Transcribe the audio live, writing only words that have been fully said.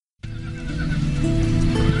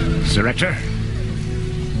Sir Rector,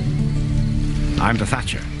 I'm the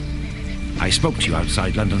Thatcher. I spoke to you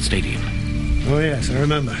outside London Stadium. Oh, yes, I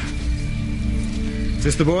remember. Is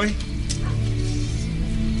this the boy?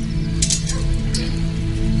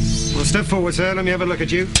 Well, step forward, sir. Let me have a look at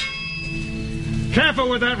you. Careful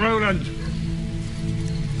with that, Roland.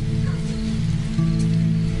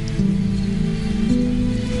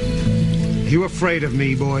 Are you afraid of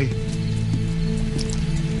me, boy?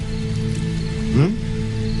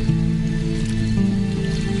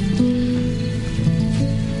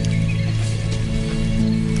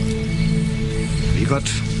 Have you got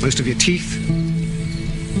most of your teeth?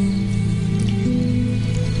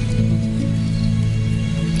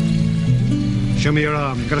 Show me your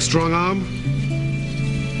arm. You got a strong arm?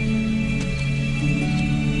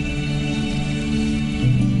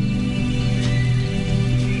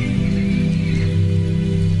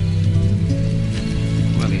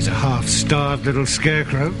 Well, he's a half-starved little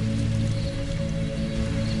scarecrow.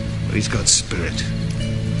 But he's got spirit.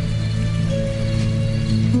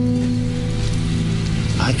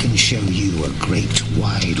 I can show you a great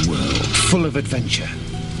wide world full of adventure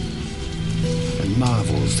and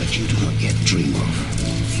marvels that you do not yet dream of.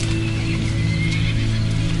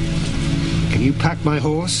 Can you pack my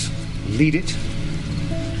horse? Lead it?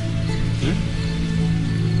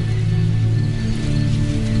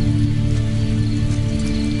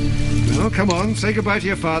 No, come on, say goodbye to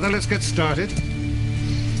your father. Let's get started.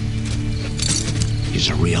 He's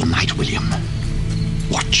a real knight, William.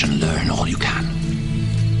 Watch and learn all you can.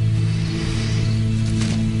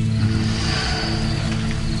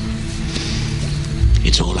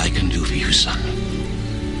 It's all I can do for you, son.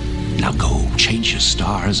 Now go, change your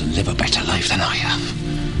stars and live a better life than I have.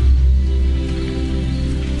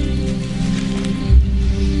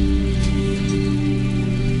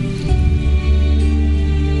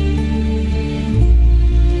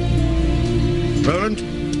 Roland,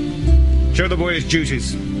 show the boy his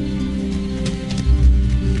duties.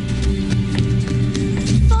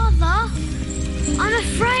 Father, I'm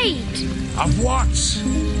afraid. Of what?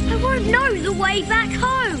 I won't know the way back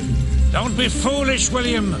home. Don't be foolish,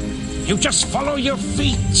 William. You just follow your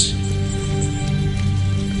feet.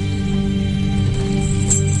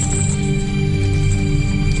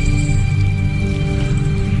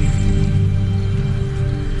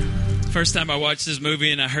 First time I watched this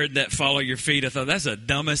movie and I heard that follow your feet, I thought that's the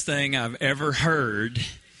dumbest thing I've ever heard.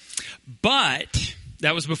 But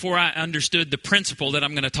that was before I understood the principle that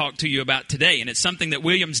I'm going to talk to you about today. And it's something that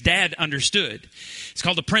William's dad understood. It's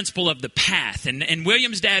called the principle of the path. And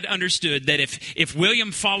William's dad understood that if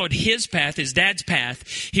William followed his path, his dad's path,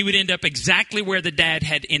 he would end up exactly where the dad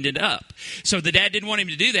had ended up. So the dad didn't want him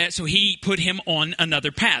to do that, so he put him on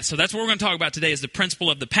another path. So that's what we're going to talk about today, is the principle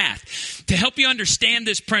of the path. To help you understand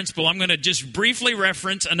this principle, I'm going to just briefly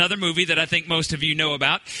reference another movie that I think most of you know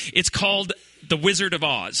about. It's called The Wizard of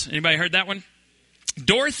Oz. Anybody heard that one?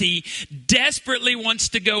 Dorothy desperately wants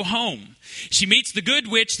to go home. She meets the good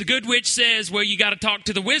witch. The good witch says, well, you got to talk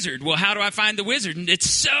to the wizard. Well, how do I find the wizard? And it's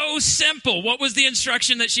so simple. What was the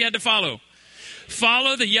instruction that she had to follow?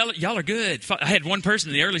 Follow the yellow... Y'all are good. I had one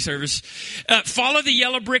person in the early service. Follow the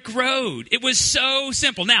yellow brick road. It was so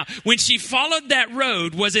simple. Now, when she followed that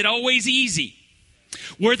road, was it always easy?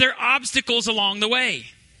 Were there obstacles along the way?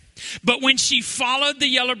 But when she followed the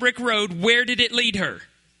yellow brick road, where did it lead her?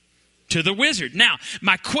 To the wizard. Now,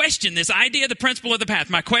 my question, this idea of the principle of the path,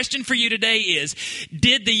 my question for you today is,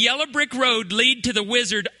 did the yellow brick road lead to the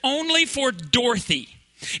wizard only for Dorothy?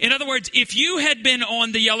 In other words, if you had been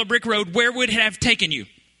on the yellow brick road, where would it have taken you?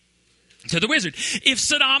 To the wizard. If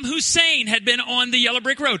Saddam Hussein had been on the yellow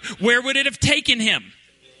brick road, where would it have taken him?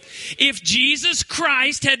 If Jesus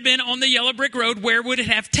Christ had been on the yellow brick road, where would it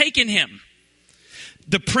have taken him?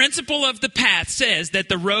 The principle of the path says that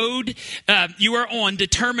the road you are on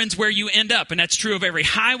determines where you end up. And that's true of every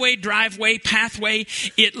highway, driveway, pathway.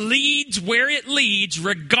 It leads where it leads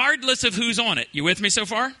regardless of who's on it. You with me so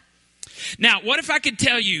far? Now, what if I were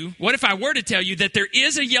to tell you that there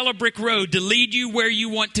is a yellow brick road to lead you where you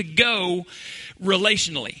want to go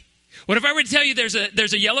relationally? What if I were to tell you there's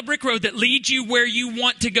a yellow brick road that leads you where you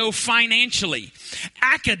want to go financially?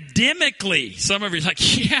 Academically, some of you are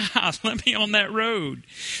like, yeah, let me on that road.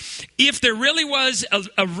 If there really was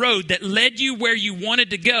a road that led you where you wanted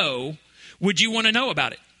to go, would you want to know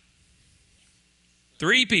about it?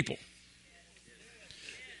 3 people.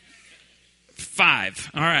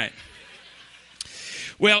 5. All right.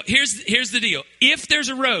 Well, here's the deal. If there's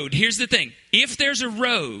a road, here's the thing. If there's a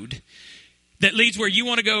road that leads where you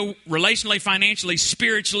want to go relationally, financially,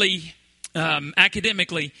 spiritually,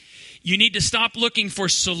 academically, you need to stop looking for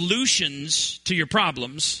solutions to your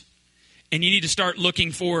problems and you need to start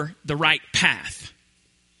looking for the right path.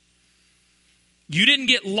 You didn't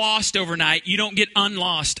get lost overnight. You don't get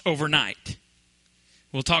unlost overnight.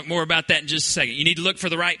 We'll talk more about that in just a second. You need to look for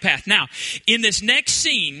the right path. Now, in this next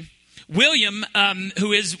scene, William,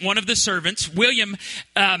 who is one of the servants, William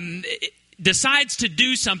decides to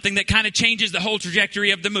do something that kind of changes the whole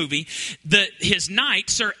trajectory of the movie. His knight,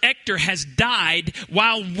 Sir Ector, has died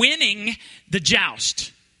while winning the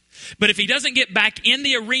joust. But if he doesn't get back in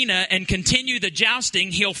the arena and continue the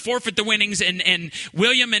jousting, he'll forfeit the winnings. And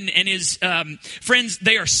William and his friends,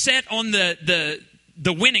 they are set on the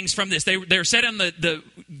winnings from this. They're set on the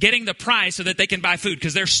getting the prize so that they can buy food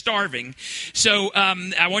because they're starving. So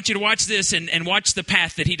I want you to watch this and watch the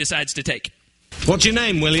path that he decides to take. What's your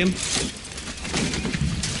name, William?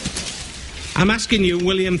 I'm asking you,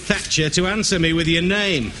 William Thatcher, to answer me with your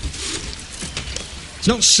name. It's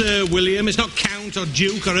not Sir William, it's not Count or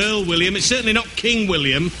Duke or Earl William, it's certainly not King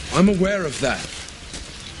William. I'm aware of that.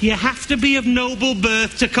 You have to be of noble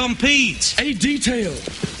birth to compete. A detail.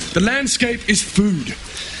 The landscape is food.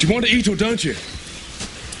 Do you want to eat or don't you?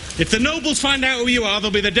 If the nobles find out who you are,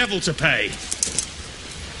 there'll be the devil to pay.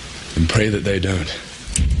 And pray that they don't.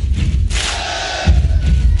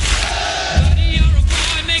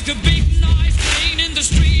 A big noise playing in the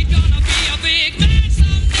street, gonna be a big man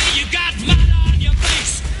someday. You got mud on your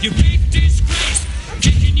face, you big disgrace,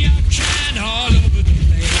 kicking your can all over the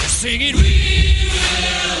place, singing, we will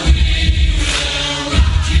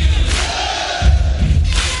rock you.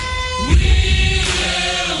 We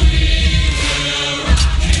will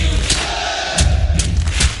rock you.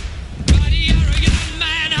 Buddy, you're a young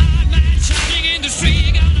man, hard man, shouting in the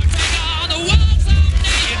street, gonna take on the world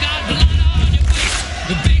someday. You got blood on your face,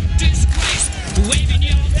 the big disgrace, waving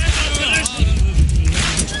your banner all over the place.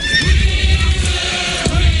 We will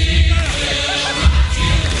rock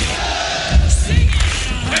you. Sing it.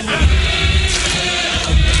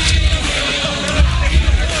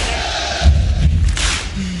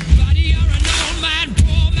 Buddy, you're an old man,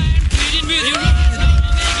 poor man, pleading with your eyes, gonna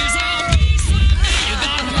make his own peace someday. You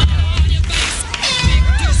got blood on your face, big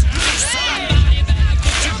disgrace, somebody better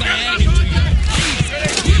put your bag into your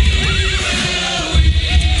place. We will rock you.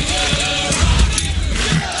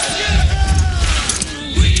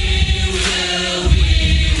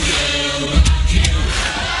 We will rock you.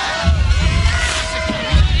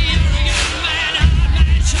 Buddy, you're a young man, hard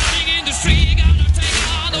man, shouting in the street, gonna take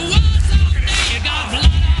on the world someday. You got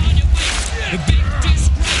blood on your face, the big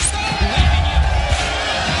disgrace,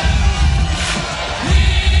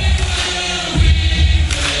 waving your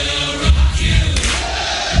rock you.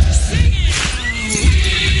 Sing it.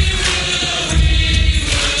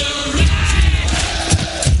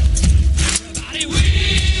 Everybody,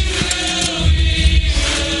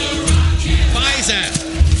 Pfizer!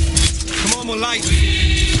 Come on, we're late.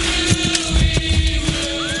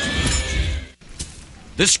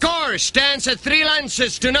 The score stands at 3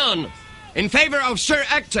 lances to none in favor of Sir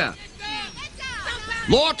Ector.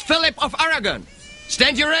 Lord Philip of Aragon,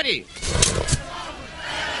 stand you ready.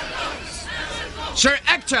 Sir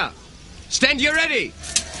Ector, stand you ready.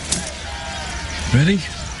 Ready?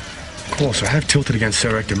 Of course, I have tilted against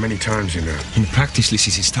Sir Ector many times, you know. In practice, this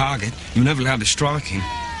is his target. You're never allowed to strike him.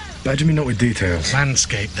 Badger me not with details.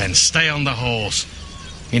 Landscape, then. Stay on the horse.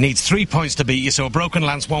 He needs 3 points to beat you, so a broken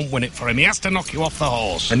lance won't win it for him. He has to knock you off the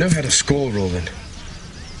horse. I know how to score, Roland.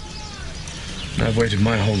 I've waited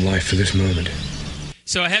my whole life for this moment.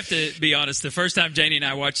 So I have to be honest, the first time Janie and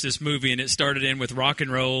I watched this movie and it started in with rock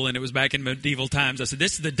and roll and it was back in medieval times, I said,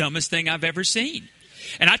 this is the dumbest thing I've ever seen.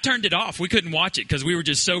 And I turned it off. We couldn't watch it because we were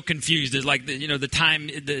just so confused. It's like, the time,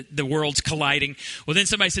 the world's colliding. Well, then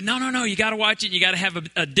somebody said, no, you got to watch it. You got to have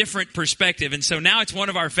a different perspective. And so now it's one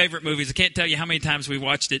of our favorite movies. I can't tell you how many times we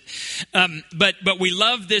watched it. But we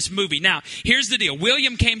love this movie. Now, here's the deal.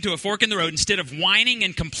 William came to a fork in the road. Instead of whining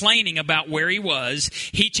and complaining about where he was,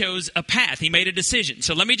 he chose a path. He made a decision.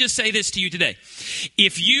 So let me just say this to you today.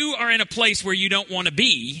 If you are in a place where you don't want to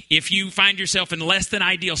be, if you find yourself in less than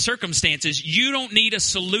ideal circumstances, you don't need a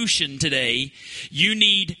solution today. You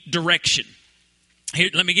need direction. Here,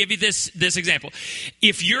 let me give you this example.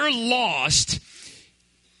 If you're lost,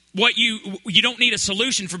 you don't need a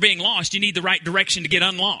solution for being lost. You need the right direction to get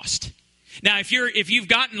unlost. Now, if you've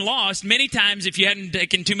gotten lost, many times if you hadn't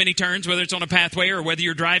taken too many turns, whether it's on a pathway or whether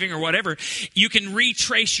you're driving or whatever, you can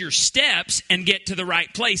retrace your steps and get to the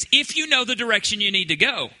right place if you know the direction you need to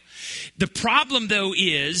go. The problem, though,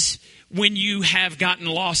 is when you have gotten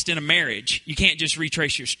lost in a marriage, you can't just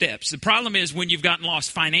retrace your steps. The problem is when you've gotten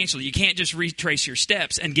lost financially, you can't just retrace your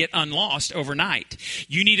steps and get unlost overnight.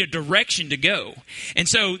 You need a direction to go. And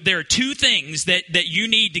so there are two things that you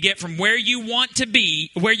need to get from where you want to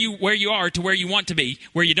be, where you are to where you want to be,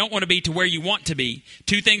 where you don't want to be to where you want to be.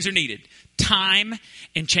 Two things are needed: time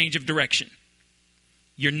and change of direction.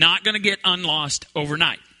 You're not going to get unlost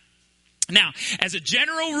overnight. Now, as a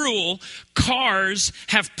general rule, cars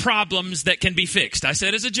have problems that can be fixed. I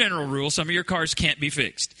said as a general rule, some of your cars can't be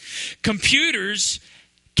fixed. Computers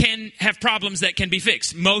can have problems that can be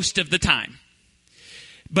fixed most of the time.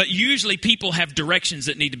 But usually people have directions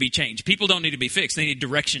that need to be changed. People don't need to be fixed. They need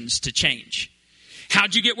directions to change.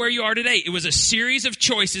 How'd you get where you are today? It was a series of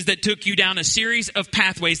choices that took you down a series of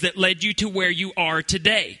pathways that led you to where you are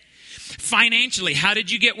today. Financially, how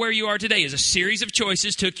did you get where you are today? Is a series of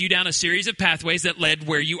choices took you down a series of pathways that led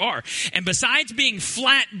where you are. And besides being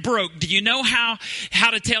flat broke, do you know how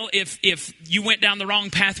to tell if you went down the wrong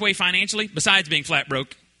pathway financially? Besides being flat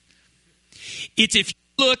broke, it's if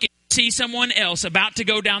you look and see someone else about to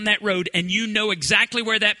go down that road and you know exactly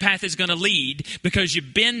where that path is going to lead because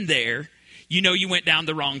you've been there. You know you went down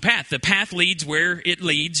the wrong path. The path leads where it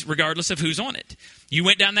leads regardless of who's on it. You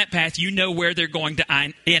went down that path, you know where they're going to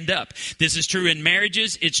end up. This is true in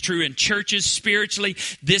marriages, it's true in churches spiritually.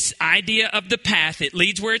 This idea of the path, it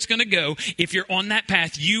leads where it's going to go. If you're on that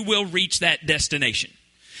path, you will reach that destination.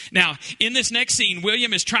 Now, in this next scene,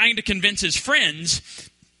 William is trying to convince his friends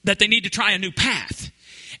that they need to try a new path.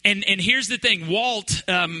 And here's the thing, Walt,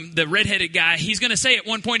 the redheaded guy, he's going to say at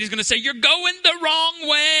one point, he's going to say, "You're going the wrong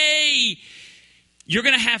way." You're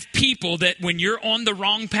going to have people that when you're on the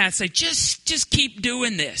wrong path say, just keep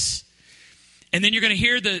doing this. And then you're going to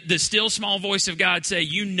hear the still small voice of God say,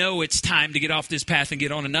 you know it's time to get off this path and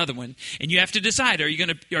get on another one. And you have to decide, are you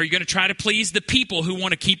going to try to please the people who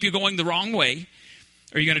want to keep you going the wrong way?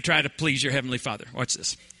 Or are you going to try to please your Heavenly Father? Watch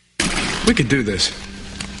this. We could do this.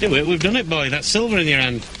 Do it. We've done it, boy. That silver in your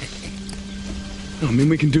hand. No, I mean,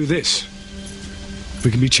 we can do this.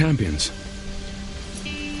 We can be champions.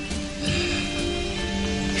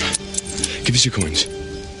 Give us your coins.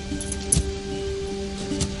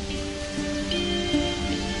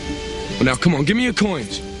 Well, now, come on, give me your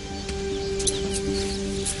coins.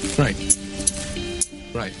 Right.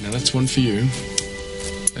 Right, now that's one for you.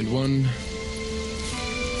 And one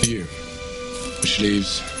for you. Which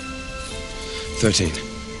leaves 13.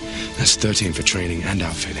 That's 13 for training and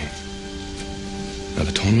outfitting. Now,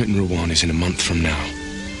 the tournament in Rouen is in a month from now.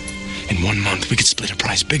 In 1 month, we could split a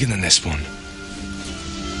prize bigger than this one.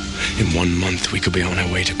 In 1 month, we could be on our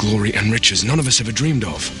way to glory and riches none of us ever dreamed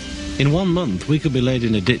of. In 1 month, we could be laid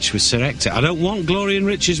in a ditch with Sir Hector. I don't want glory and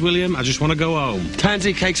riches, William. I just want to go home.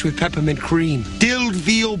 Tansy cakes with peppermint cream. Dilled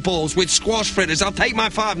veal balls with squash fritters. I'll take my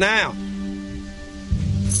 5 now.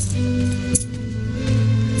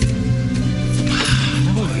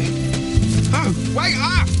 Oh, wait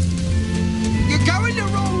up! You're going the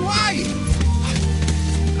wrong way!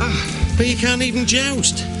 But you can't even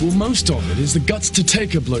joust. Well, most of it is the guts to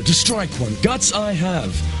take a blow, to strike one. Guts I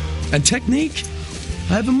have. And technique?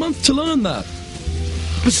 I have a month to learn that.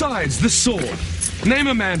 Besides, the sword. Name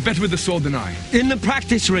a man better with the sword than I. In the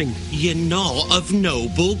practice ring. You're not of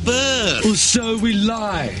noble birth. Well, so we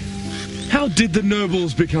lie. How did the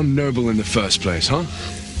nobles become noble in the first place, huh?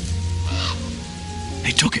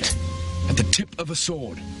 They took it at the tip of a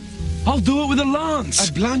sword. I'll do it with a lance.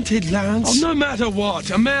 A blunted lance? Oh, no matter what,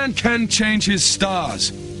 a man can change his stars.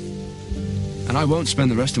 And I won't spend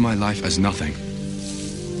the rest of my life as nothing.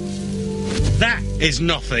 That is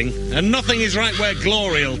nothing, and nothing is right where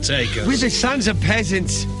glory will take us. We're the sons of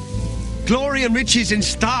peasants. Glory and riches and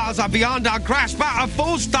stars are beyond our grasp, but a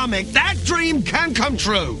full stomach, that dream can come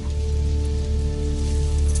true.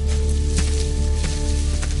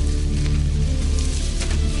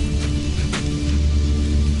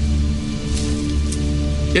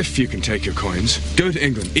 If you can take your coins, go to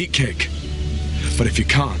England, eat cake. But if you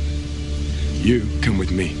can't, you come with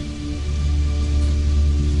me.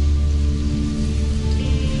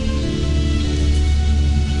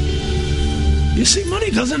 You see, money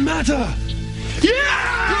doesn't matter.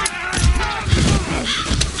 Yeah!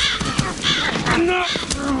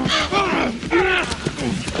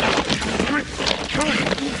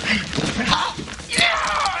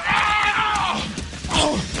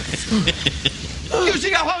 You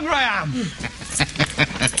see how hungry I am?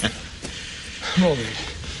 Molly,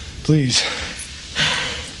 please.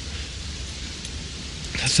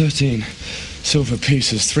 13 silver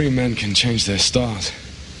pieces, 3 men can change their stars.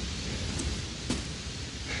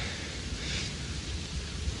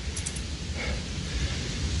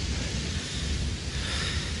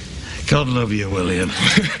 God love you, William.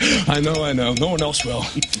 I know. No one else will.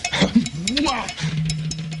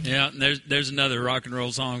 Yeah, there's another rock and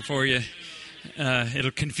roll song for you.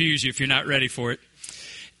 It'll confuse you if you're not ready for it.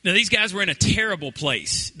 Now, these guys were in a terrible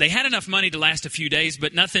place. They had enough money to last a few days,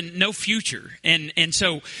 but no future. And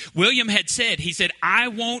so William had said, I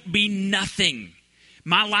won't be nothing.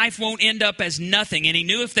 My life won't end up as nothing. And he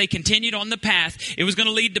knew if they continued on the path, it was going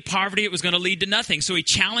to lead to poverty. It was going to lead to nothing. So he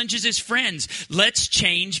challenges his friends. Let's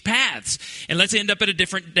change paths and let's end up at a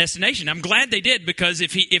different destination. I'm glad they did, because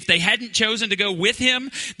if they hadn't chosen to go with him,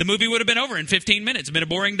 the movie would have been over in 15 minutes. It's been a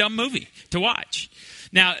boring, dumb movie to watch.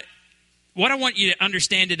 Now, what I want you to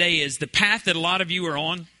understand today is the path that a lot of you are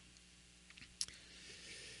on.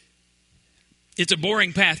 It's a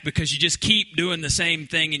boring path because you just keep doing the same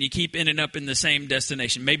thing and you keep ending up in the same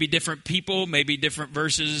destination. Maybe different people, maybe different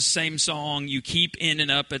verses, same song. You keep ending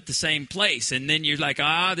up at the same place. And then you're like,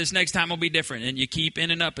 this next time will be different. And you keep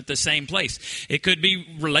ending up at the same place. It could be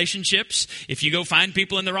relationships. If you go find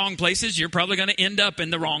people in the wrong places, you're probably going to end up in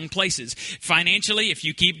the wrong places. Financially, if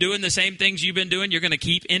you keep doing the same things you've been doing, you're going to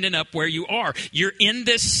keep ending up where you are. You're in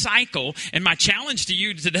this cycle. And my challenge to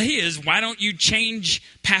you today is, why don't you change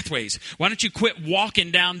pathways? Why don't you quit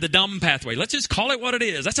walking down the dumb pathway? Let's just call it what it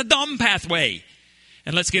is. That's a dumb pathway.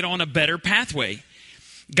 And let's get on a better pathway.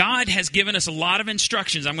 God has given us a lot of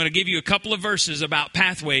instructions. I'm going to give you a couple of verses about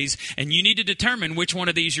pathways, and you need to determine which one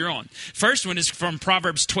of these you're on. First one is from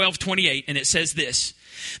Proverbs 12:28, and it says this: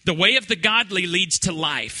 the way of the godly leads to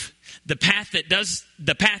life. The path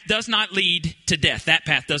does not lead to death. That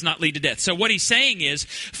path does not lead to death. So what he's saying is,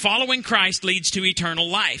 following Christ leads to eternal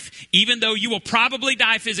life. Even though you will probably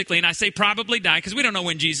die physically, and I say probably die because we don't know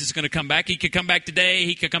when Jesus is going to come back. He could come back today.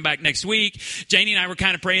 He could come back next week. Janie and I were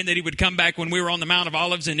kind of praying that he would come back when we were on the Mount of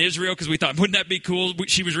Olives in Israel, because we thought, wouldn't that be cool?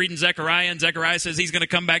 She was reading Zechariah, and Zechariah says he's going to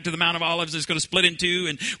come back to the Mount of Olives. It's going to split in two.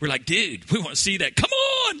 And we're like, dude, we want to see that. Come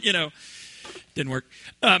on, Didn't work.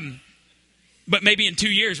 But maybe in 2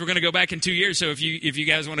 years, we're going to go back in 2 years. So if you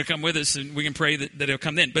guys want to come with us, and we can pray that he'll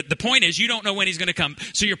come then. But the point is, you don't know when he's going to come.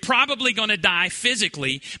 So you're probably going to die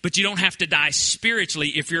physically, but you don't have to die spiritually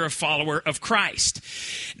if you're a follower of Christ.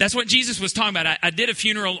 That's what Jesus was talking about. I did a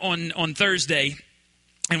funeral on Thursday.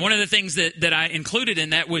 And one of the things that I included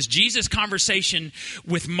in that was Jesus' conversation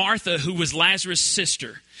with Martha, who was Lazarus'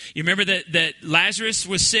 sister. You remember that Lazarus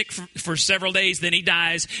was sick for several days, then he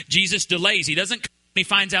dies. Jesus delays. He doesn't. He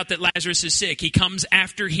finds out that Lazarus is sick. He comes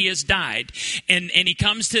after he has died. And he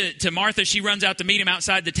comes to Martha. She runs out to meet him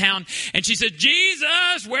outside the town. And she said,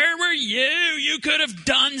 Jesus, where were you? You could have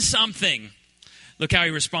done something. Look how he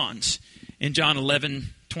responds in John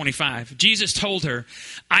 11:25. Jesus told her,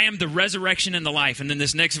 I am the resurrection and the life. And then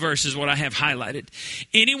this next verse is what I have highlighted.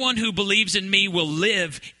 Anyone who believes in me will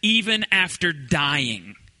live even after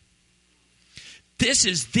dying. This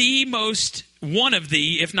is one of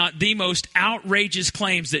the, if not the most outrageous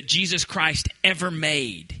claims that Jesus Christ ever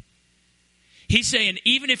made. He's saying,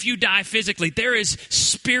 even if you die physically, there is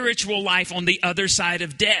spiritual life on the other side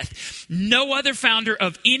of death. No other founder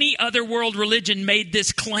of any other world religion made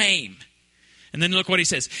this claim. And then look what he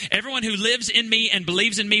says. Everyone who lives in me and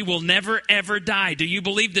believes in me will never, ever die. Do you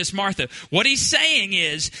believe this, Martha? What he's saying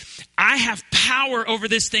is, I have power over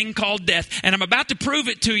this thing called death, and I'm about to prove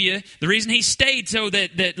it to you. The reason he stayed so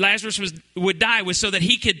that Lazarus would die was so that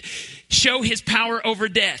he could show his power over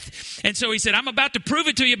death. And so he said, I'm about to prove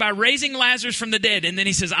it to you by raising Lazarus from the dead. And then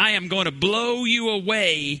he says, I am going to blow you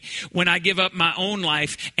away when I give up my own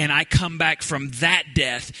life and I come back from that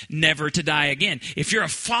death, never to die again. If you're a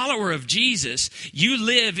follower of Jesus, you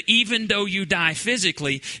live even though you die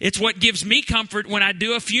physically. It's what gives me comfort when I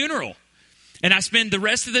do a funeral. And I spend the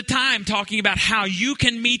rest of the time talking about how you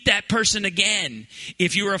can meet that person again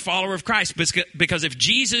if you are a follower of Christ. Because if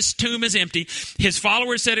Jesus' tomb is empty, his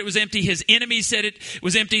followers said it was empty, his enemies said it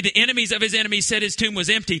was empty, the enemies of his enemies said his tomb was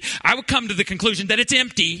empty, I would come to the conclusion that it's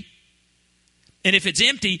empty. And if it's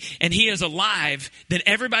empty and he is alive, then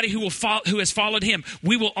everybody who has followed him,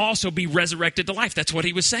 we will also be resurrected to life. That's what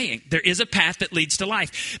he was saying. There is a path that leads to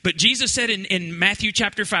life. But Jesus said in Matthew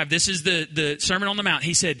chapter 5, this is the Sermon on the Mount,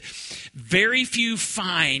 he said, very few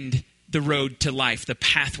find the road to life, the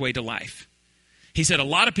pathway to life. He said a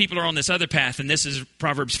lot of people are on this other path, and this is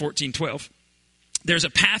Proverbs 14:12. There's a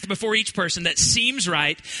path before each person that seems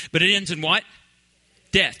right, but it ends in what?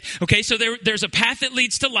 Death. Okay, so there's a path that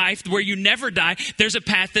leads to life where you never die. There's a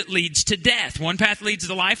path that leads to death. One path leads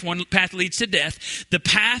to life, one path leads to death. The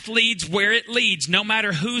path leads where it leads, no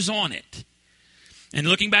matter who's on it. And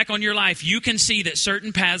looking back on your life, you can see that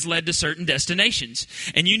certain paths led to certain destinations.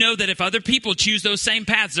 And you know that if other people choose those same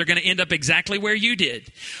paths, they're going to end up exactly where you did.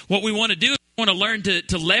 What we want to do is want to learn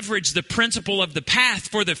to leverage the principle of the path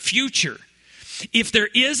for the future. If there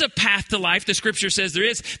is a path to life, the scripture says there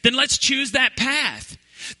is, then let's choose that path.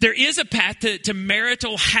 There is a path to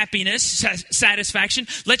marital happiness, satisfaction.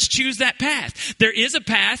 Let's choose that path. There is a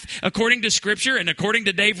path, according to Scripture and according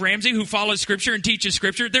to Dave Ramsey, who follows Scripture and teaches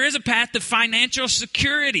Scripture, there is a path to financial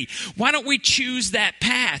security. Why don't we choose that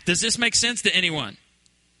path? Does this make sense to anyone?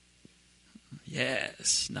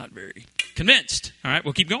 Yes, not very convinced. All right,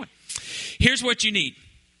 we'll keep going. Here's what you need.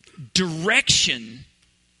 Direction,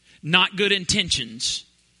 not good intentions,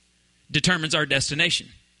 determines our destination.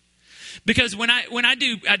 Because when I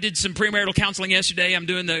did some premarital counseling yesterday. I'm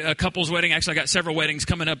doing a couple's wedding. Actually, I got several weddings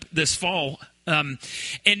coming up this fall. And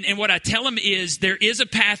what I tell them is there is a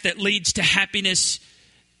path that leads to happiness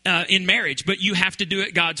in marriage, but you have to do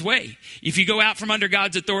it God's way. If you go out from under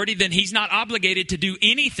God's authority, then He's not obligated to do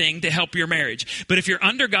anything to help your marriage. But if you're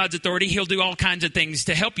under God's authority, He'll do all kinds of things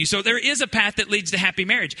to help you. So there is a path that leads to happy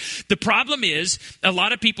marriage. The problem is a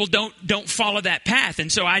lot of people don't follow that path.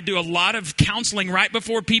 And so I do a lot of counseling right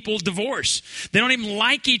before people divorce. They don't even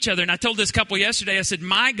like each other. And I told this couple yesterday, I said,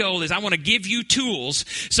 my goal is I want to give you tools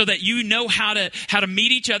so that you know how to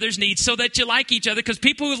meet each other's needs so that you like each other, because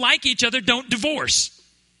people who like each other don't divorce.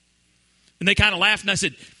 And they kind of laughed, and I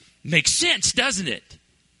said, makes sense, doesn't it?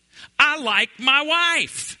 I like my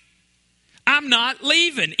wife. I'm not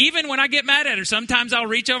leaving. Even when I get mad at her, sometimes I'll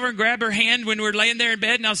reach over and grab her hand when we're laying there in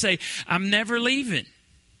bed, and I'll say, I'm never leaving.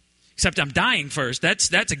 Except I'm dying first. That's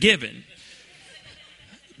a given.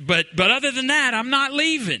 But other than that, I'm not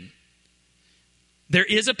leaving. There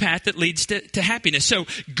is a path that leads to happiness. So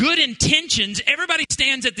good intentions, everybody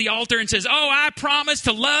stands at the altar and says, oh, I promise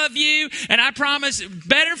to love you, and I promise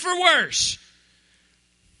better for worse.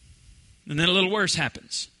 And then a little worse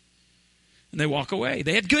happens. And they walk away.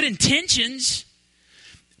 They had good intentions,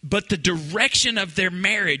 but the direction of their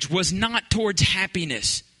marriage was not towards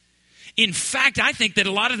happiness. In fact, I think that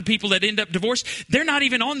a lot of the people that end up divorced, they're not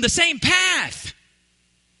even on the same path.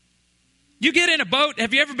 You get in a boat.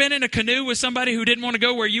 Have you ever been in a canoe with somebody who didn't want to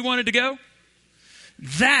go where you wanted to go?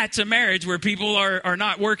 That's a marriage where people are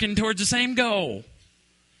not working towards the same goal.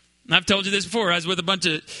 And I've told you this before. I was with a bunch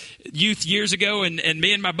of youth years ago, and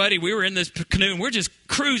me and my buddy, we were in this canoe, and we're just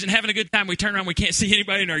cruising, having a good time. We turn around, we can't see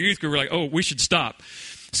anybody in our youth group. We're like, oh, we should stop.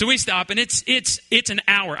 So we stop, and it's an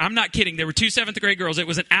hour. I'm not kidding. There were 2 7th grade girls. It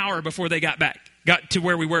was an hour before they got to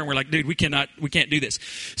where we were, and we're like, dude, we can't do this.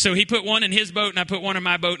 So he put one in his boat, and I put one in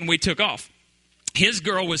my boat, and we took off. His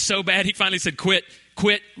girl was so bad, he finally said, quit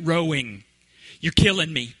rowing. You're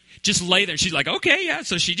killing me. Just lay there. She's like, okay, yeah.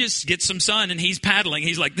 So she just gets some sun, and he's paddling.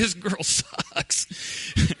 He's like, this girl sucks.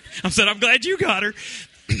 I said, I'm glad you got her.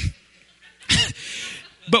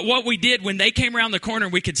 But what we did, when they came around the corner,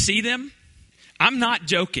 we could see them. I'm not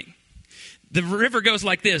joking. The river goes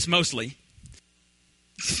like this, mostly.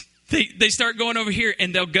 They start going over here,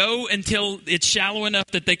 and they'll go until it's shallow enough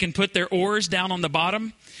that they can put their oars down on the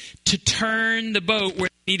bottom to turn the boat where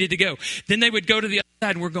they needed to go. Then they would go to the other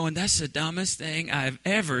side, and we're going, that's the dumbest thing I've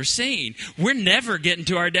ever seen. We're never getting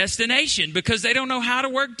to our destination because they don't know how to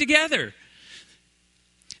work together.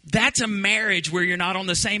 That's a marriage where you're not on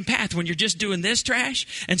the same path. When you're just doing this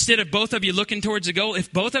trash, instead of both of you looking towards the goal,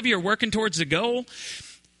 if both of you are working towards the goal,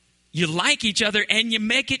 you like each other and you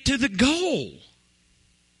make it to the goal.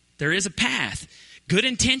 There is a path. Good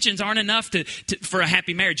intentions aren't enough for a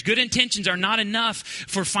happy marriage. Good intentions are not enough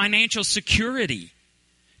for financial security.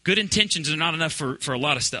 Good intentions are not enough for a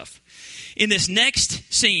lot of stuff. In this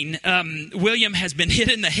next scene, William has been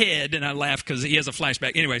hit in the head, and I laugh because he has a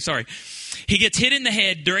flashback. Anyway, sorry. He gets hit in the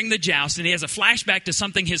head during the joust, and he has a flashback to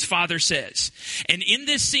something his father says. And in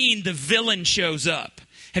this scene, the villain shows up.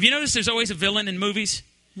 Have you noticed there's always a villain in movies?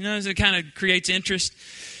 You know, it kind of creates interest.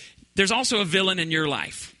 There's also a villain in your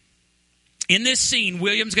life. In this scene,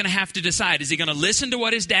 William's going to have to decide, is he going to listen to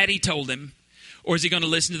what his daddy told him, or is he going to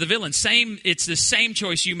listen to the villain? It's the same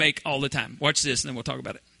choice you make all the time. Watch this, and then we'll talk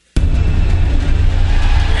about it.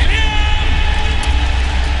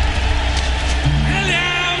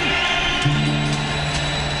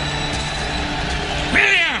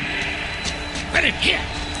 William, here.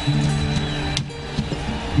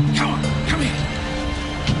 Come on, come here.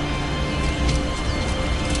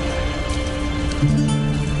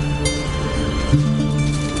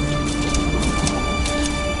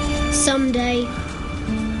 Someday,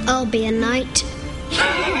 I'll be a knight.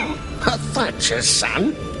 A Thatcher's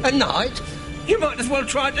son? A knight? You might as well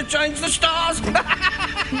try to change the stars.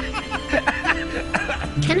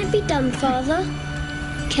 Can it be done, Father?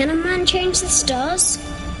 Can a man change the stars?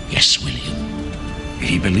 Yes, William. If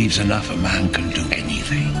he believes enough, a man can do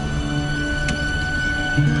anything.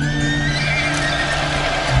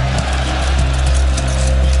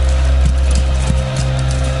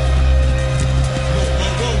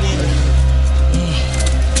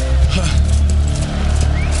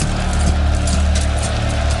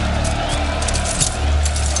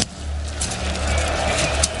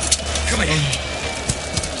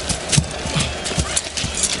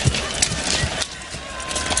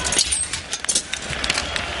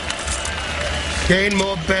 Gain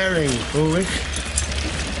more bearing, Ulrich.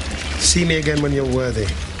 See me again when you're worthy.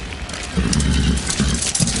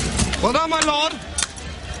 Well done, my lord.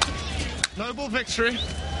 Noble victory.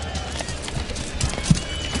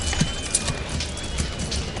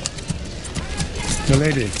 The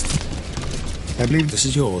lady. I believe this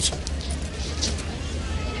is yours.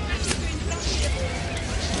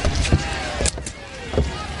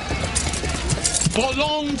 For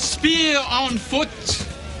long spear on foot,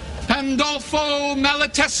 Pandolfo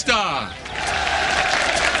Malatesta.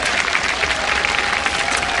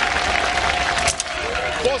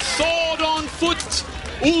 For sword on foot,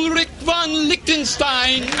 Ulrich von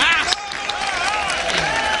Liechtenstein.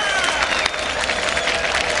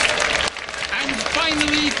 And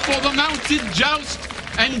finally, for the mounted joust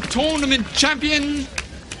and tournament champion,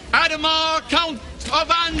 Adamar, Count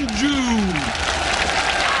of Anjou.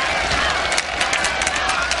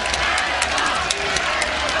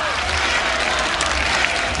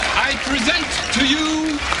 I present to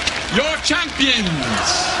you your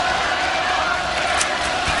champions.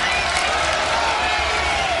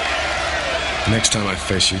 Next time I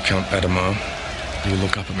face you, Count Adamar, you will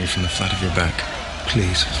look up at me from the flat of your back.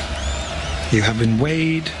 Please. You have been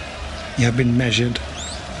weighed, you have been measured,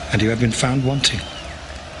 and you have been found wanting.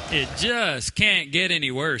 It just can't get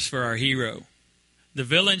any worse for our hero. The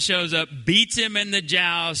villain shows up, beats him in the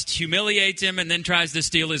joust, humiliates him, and then tries to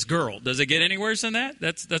steal his girl. Does it get any worse than that?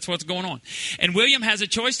 That's what's going on. And William has a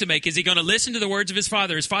choice to make. Is he going to listen to the words of his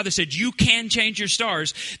father? His father said, you can change your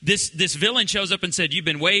stars. This villain shows up and said, you've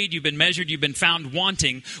been weighed, you've been measured, you've been found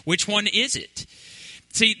wanting. Which one is it?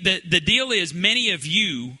 See, the deal is many of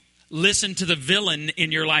you listen to the villain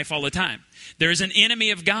in your life all the time. There is an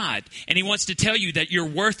enemy of God, and he wants to tell you that you're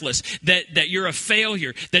worthless, that you're a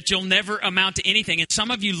failure, that you'll never amount to anything. And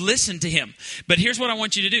some of you listen to him. But here's what I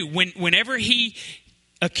want you to do. Whenever he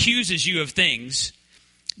accuses you of things,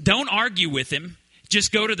 don't argue with him.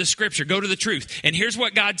 Just go to the scripture, go to the truth. And here's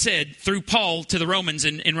what God said through Paul to the Romans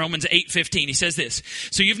in Romans 8:15. He says this,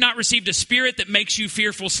 so you've not received a spirit that makes you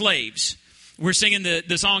fearful slaves. We're singing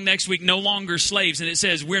the song next week, No Longer Slaves. And it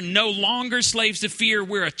says, we're no longer slaves to fear.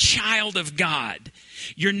 We're a child of God.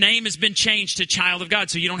 Your name has been changed to child of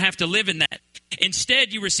God, so you don't have to live in that.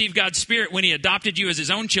 Instead, you received God's Spirit when he adopted you as his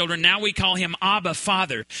own children. Now we call him Abba,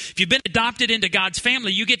 Father. If you've been adopted into God's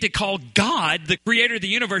family, you get to call God, the creator of the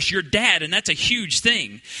universe, your dad, and that's a huge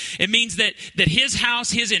thing. It means that his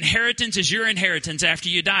house, his inheritance is your inheritance after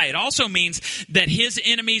you die. It also means that his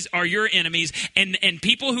enemies are your enemies, and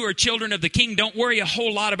people who are children of the king don't worry a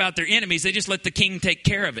whole lot about their enemies. They just let the king take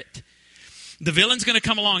care of it. The villain's going to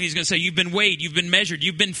come along. He's going to say, you've been weighed, you've been measured,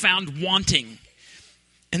 you've been found wanting.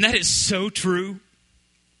 And that is so true.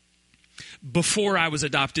 Before I was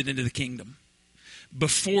adopted into the kingdom.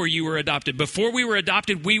 Before you were adopted. Before we were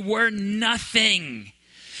adopted, we were nothing.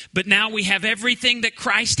 But now we have everything that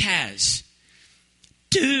Christ has.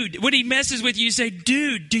 Dude, when he messes with you, you say,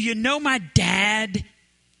 dude, do you know my dad?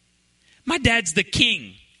 My dad's the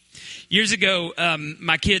king. Years ago,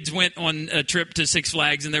 my kids went on a trip to Six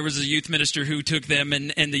Flags, and there was a youth minister who took them,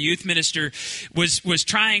 and the youth minister was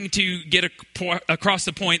trying to get across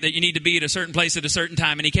the point that you need to be at a certain place at a certain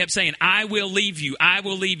time, and he kept saying, I will leave you, I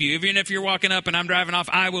will leave you. Even if you're walking up and I'm driving off,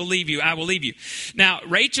 I will leave you, I will leave you. Now,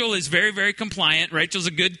 Rachel is very, very compliant. Rachel's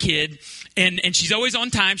a good kid, and she's always on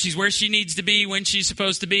time. She's where she needs to be when she's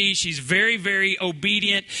supposed to be. She's very, very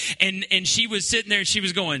obedient, and she was sitting there, and she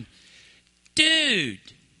was going, dude,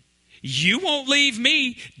 you won't leave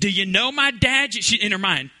me. Do you know my dad? In her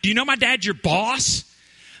mind, do you know my dad's your boss?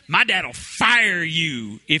 My dad will fire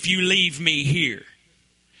you if you leave me here.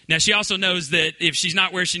 Now, she also knows that if she's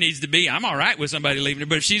not where she needs to be, I'm all right with somebody leaving her.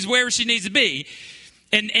 But if she's where she needs to be,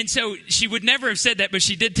 and so she would never have said that, but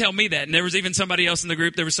she did tell me that. And there was even somebody else in the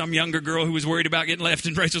group. There was some younger girl who was worried about getting left.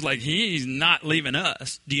 And Rachel's like, he's not leaving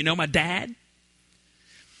us. Do you know my dad?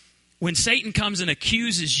 When Satan comes and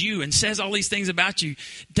accuses you and says all these things about you,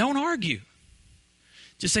 don't argue.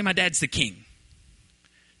 Just say, my dad's the king.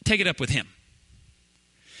 Take it up with him.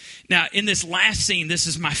 Now, in this last scene, this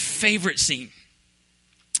is my favorite scene.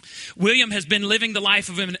 William has been living the life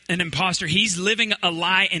of an imposter. He's living a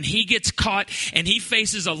lie, and he gets caught, and he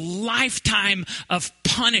faces a lifetime of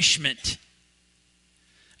punishment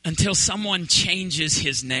until someone changes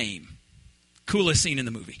his name. Coolest scene in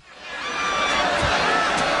the movie.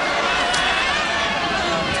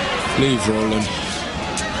 Leave, Roland.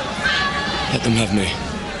 Let them have me.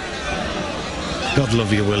 God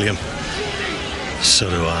love you, William. So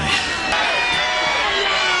do I.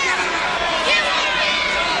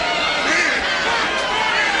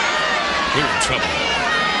 We're in trouble.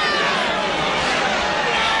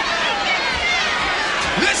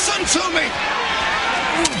 Listen to me!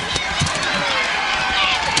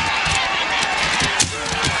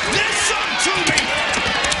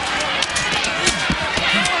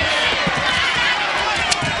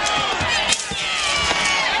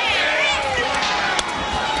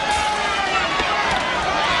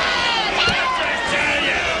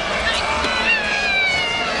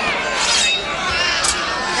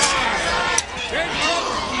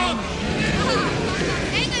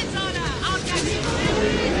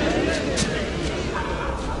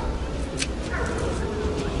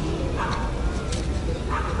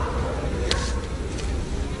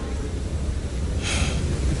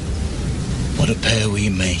 What a pair we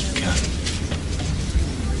make, huh?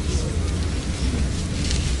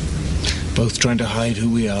 Both trying to hide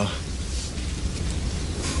who we are.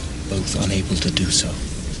 Both unable to do so.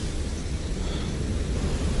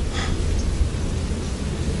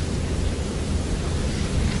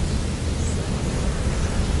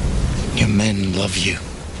 Your men love you.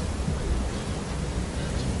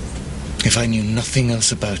 If I knew nothing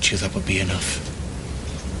else about you, that would be enough.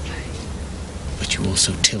 But you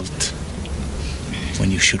also tilt when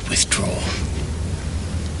you should withdraw.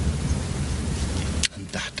 And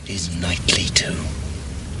that is nightly too.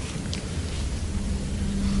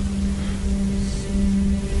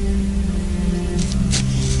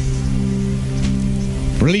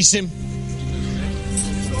 Release him.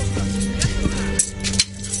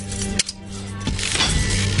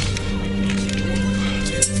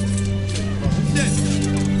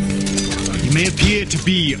 He may appear to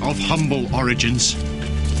be of humble origins,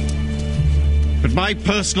 but my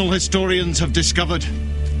personal historians have discovered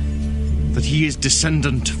that he is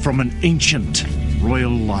descendant from an ancient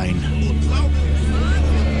royal line.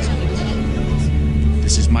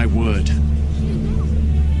 This is my word,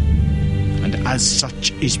 and as such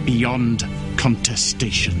is beyond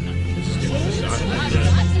contestation.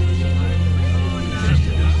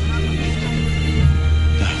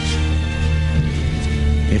 Now,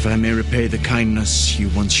 if I may repay the kindness you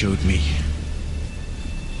once showed me,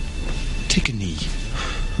 take a knee.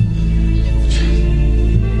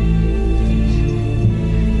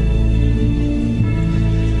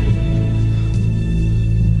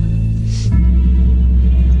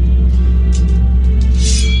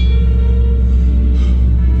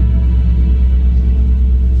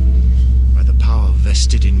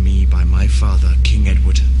 Vested in me by my father, King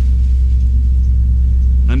Edward,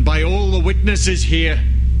 and by all the witnesses here,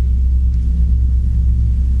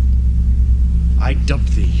 I dub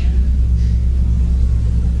thee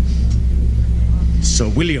Sir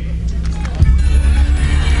William.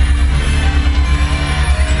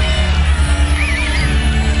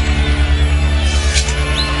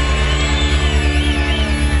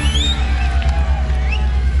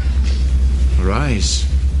 Arise,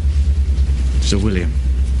 Sir William.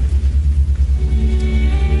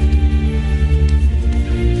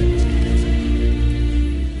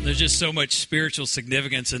 There's just so much spiritual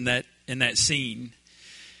significance in that scene.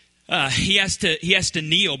 He has to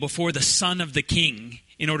kneel before the son of the king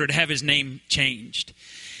in order to have his name changed.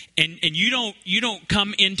 And you don't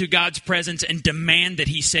come into God's presence and demand that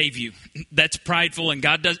he save you. That's prideful, and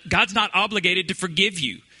God's not obligated to forgive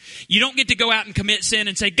you. You don't get to go out and commit sin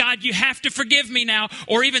and say, God, you have to forgive me now.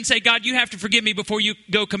 Or even say, God, you have to forgive me before you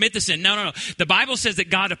go commit the sin. No. The Bible says that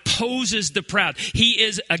God opposes the proud. He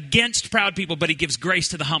is against proud people, but he gives grace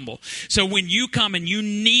to the humble. So when you come and you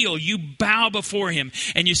kneel, you bow before him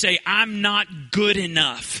and you say, I'm not good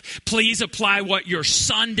enough. Please apply what your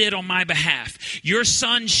son did on my behalf. Your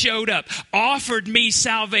son showed up, offered me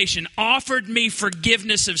salvation, offered me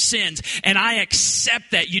forgiveness of sins, and I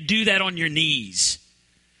accept that. You do that on your knees.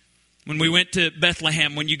 When we went to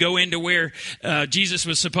Bethlehem, when you go into where Jesus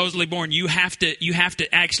was supposedly born, you have to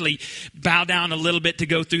actually bow down a little bit to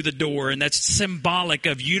go through the door. And that's symbolic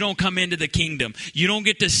of you don't come into the kingdom. You don't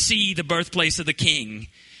get to see the birthplace of the king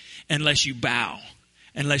unless you bow,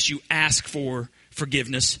 unless you ask for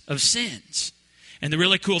forgiveness of sins. And the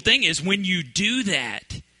really cool thing is when you do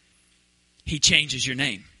that, he changes your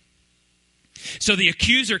name. So the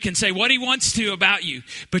accuser can say what he wants to about you,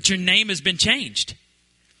 but your name has been changed.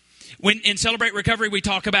 When in Celebrate Recovery, we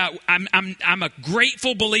talk about I'm a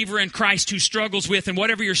grateful believer in Christ who struggles with, and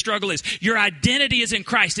whatever your struggle is, your identity is in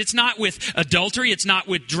Christ. It's not with adultery. It's not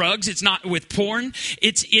with drugs. It's not with porn.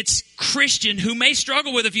 It's Christian who may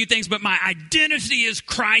struggle with a few things, but my identity is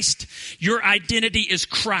Christ. Your identity is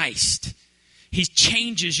Christ. He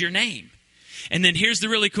changes your name. And then here's the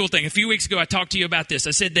really cool thing. A few weeks ago, I talked to you about this.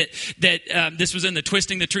 I said that this was in the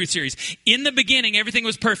Twisting the Truth series. In the beginning, everything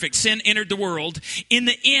was perfect. Sin entered the world. In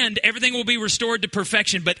the end, everything will be restored to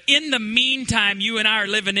perfection. But in the meantime, you and I are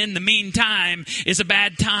living in the meantime is a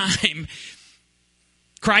bad time.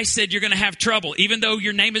 Christ said you're going to have trouble. Even though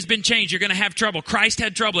your name has been changed, you're going to have trouble. Christ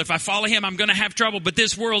had trouble. If I follow him, I'm going to have trouble. But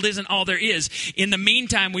this world isn't all there is. In the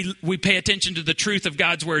meantime, we pay attention to the truth of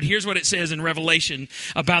God's word. Here's what it says in Revelation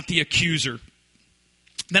about the accuser.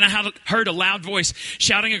 Then I heard a loud voice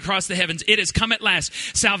shouting across the heavens, "It has come at last,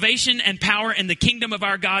 salvation and power and the kingdom of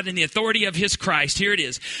our God and the authority of his Christ." Here it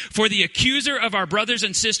is. "For the accuser of our brothers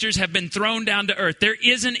and sisters have been thrown down to earth." There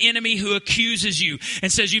is an enemy who accuses you and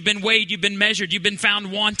says you've been weighed, you've been measured, you've been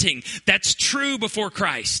found wanting. That's true before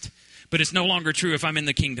Christ, but it's no longer true if I'm in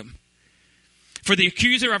the kingdom. For the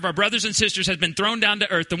accuser of our brothers and sisters has been thrown down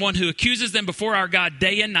to earth, the one who accuses them before our God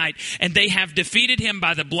day and night, and they have defeated him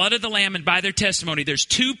by the blood of the Lamb and by their testimony. There's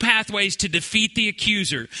two pathways to defeat the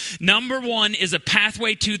accuser. Number one is a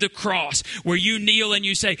pathway to the cross, where you kneel and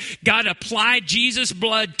you say, God, apply Jesus'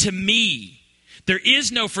 blood to me. There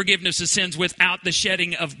is no forgiveness of sins without the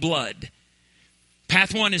shedding of blood.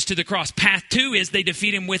 Path one is to the cross. Path two is they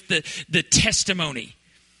defeat him with the testimony.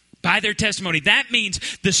 By their testimony. That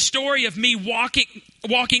means the story of me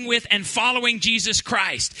walking with and following Jesus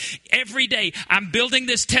Christ. Every day I'm building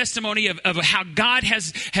this testimony of how God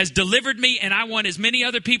has delivered me, and I want as many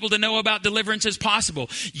other people to know about deliverance as possible.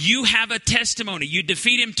 You have a testimony. You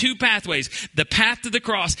defeat him two pathways. The path to the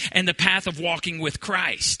cross and the path of walking with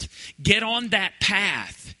Christ. Get on that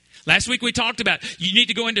path. Last week we talked about you need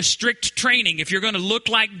to go into strict training if you're going to look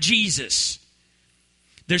like Jesus.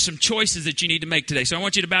 There's some choices that you need to make today. So I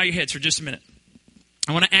want you to bow your heads for just a minute.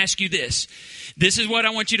 I want to ask you this. This is what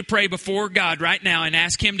I want you to pray before God right now and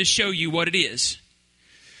ask him to show you what it is.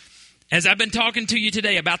 As I've been talking to you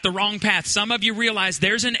today about the wrong path, some of you realize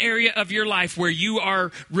there's an area of your life where you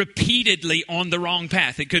are repeatedly on the wrong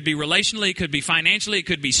path. It could be relationally, it could be financially, it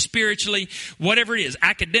could be spiritually, whatever it is.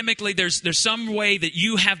 Academically, there's some way that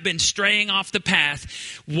you have been straying off the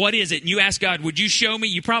path. What is it? And you ask God, would you show me?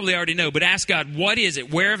 You probably already know, but ask God, what is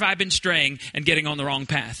it? Where have I been straying and getting on the wrong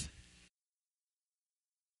path?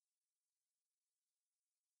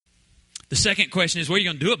 The second question is, what are you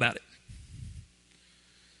going to do about it?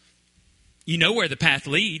 You know where the path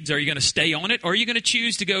leads. Are you going to stay on it, or are you going to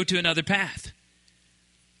choose to go to another path?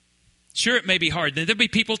 Sure, it may be hard. There'll be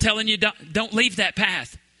people telling you, don't leave that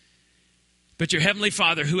path. But your Heavenly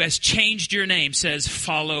Father, who has changed your name, says,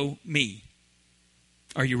 follow me.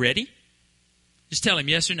 Are you ready? Just tell him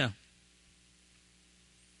yes or no.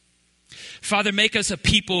 Father, make us a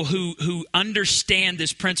people who understand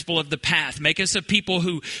this principle of the path. Make us a people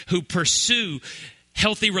who pursue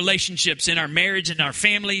healthy relationships in our marriage and our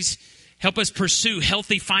families. Help us pursue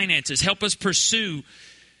healthy finances. Help us pursue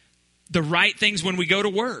the right things when we go to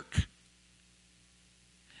work,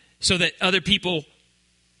 so that other people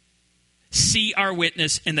see our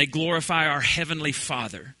witness and they glorify our Heavenly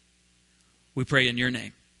Father. We pray in your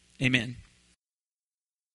name. Amen.